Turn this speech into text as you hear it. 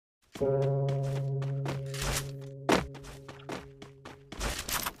Run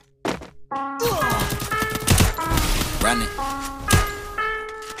it.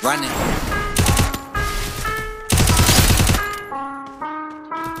 Run it.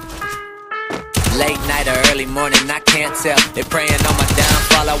 Late night or early morning, I can't tell. They praying on my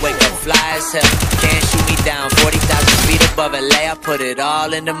downfall, I wake up fly as hell. Can't shoot me down, 40,000 feet above LA. I put it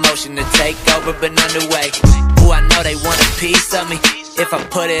all into motion to take over, but underway. Ooh, I know they want a piece of me. If I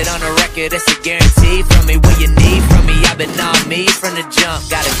put it on a record, it's a guarantee from me. What you need from me, I've been on me from the jump.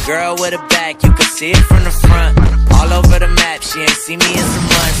 Got a girl with a back, you can see it from the front. All over the map, she ain't seen me in some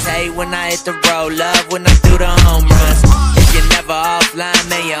months. Hey, when I hit the road, love when I do the home runs. If you're never offline,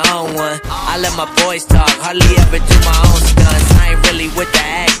 man, you own one. I let my boys talk, hardly ever do my own stunts. I ain't really with the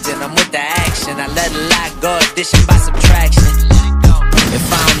acting, I'm with the action. I let a lot go, addition by subtraction. If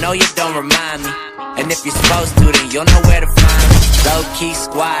I don't know you, don't remind me. And if you're supposed to, then you'll know where to find me. Low key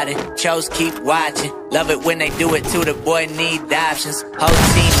squatting, chose keep watching. Love it when they do it too, the boy need options. Whole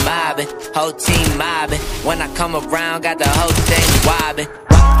team mobbing, whole team mobbing. When I come around, got the whole thing wobbing.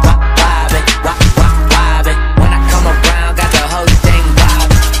 Wobbing, wobbing. When I come around, got the whole thing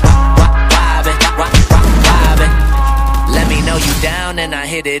wobbing. Wobbing. Let me know you down and I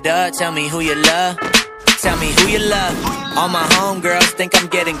hit it up. Tell me who you love. Tell me who you love. All my homegirls think I'm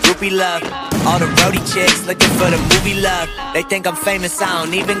getting groupie love. All the roadie chicks looking for the movie love. They think I'm famous, I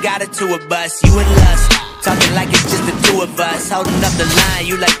don't even got a tour bus. You and Lust, talking like it's just the two of us. Holding up the line,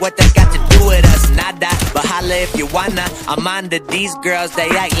 you like what that got to do with us? Nada, but holla if you wanna. I'm under these girls, they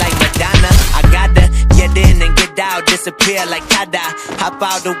act like Madonna. I gotta get in and get out, disappear like Tada. Hop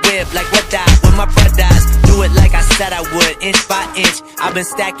out the whip like what that with my brothers. Do it like I said I would, inch by inch. I've been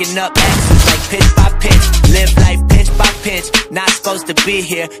stacking up X's like pitch by pitch. Live life pinch by pinch, not supposed to be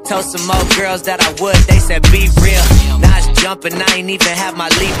here. Told some old girls that I would, they said be real. Now it's jumping, I ain't even have my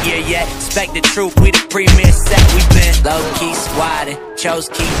leap year yet. Expect the truth, we the premier set. We been low-key squatting, chose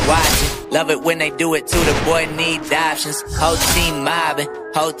keep watching. Love it when they do it too, the boy need options. Whole team mobbing,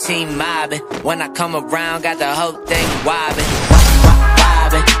 whole team mobbing. When I come around, got the whole thing wobbing.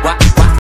 Wobbing,